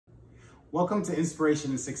Welcome to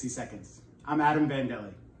Inspiration in 60 Seconds. I'm Adam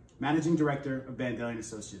Bandelli, Managing Director of Bandelli &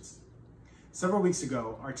 Associates. Several weeks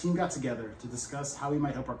ago, our team got together to discuss how we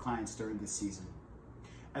might help our clients during this season.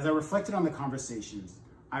 As I reflected on the conversations,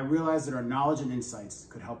 I realized that our knowledge and insights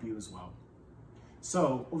could help you as well.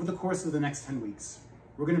 So, over the course of the next 10 weeks,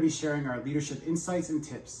 we're going to be sharing our leadership insights and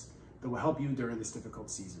tips that will help you during this difficult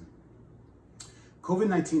season.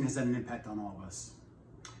 COVID-19 has had an impact on all of us.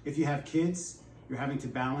 If you have kids, you're having to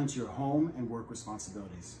balance your home and work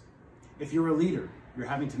responsibilities. If you're a leader, you're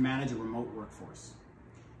having to manage a remote workforce.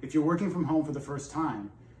 If you're working from home for the first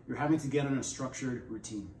time, you're having to get on a structured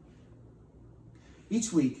routine.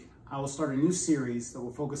 Each week, I will start a new series that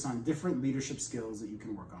will focus on different leadership skills that you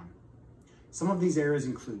can work on. Some of these areas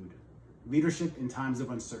include leadership in times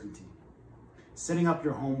of uncertainty, setting up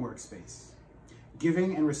your home workspace,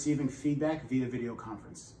 giving and receiving feedback via video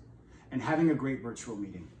conference, and having a great virtual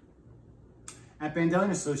meeting. At Bandelli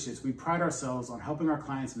 & Associates, we pride ourselves on helping our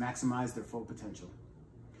clients maximize their full potential.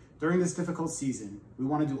 During this difficult season, we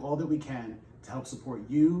want to do all that we can to help support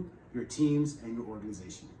you, your teams, and your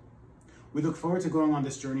organization. We look forward to going on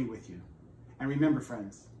this journey with you. And remember,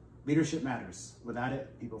 friends, leadership matters. Without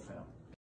it, people fail.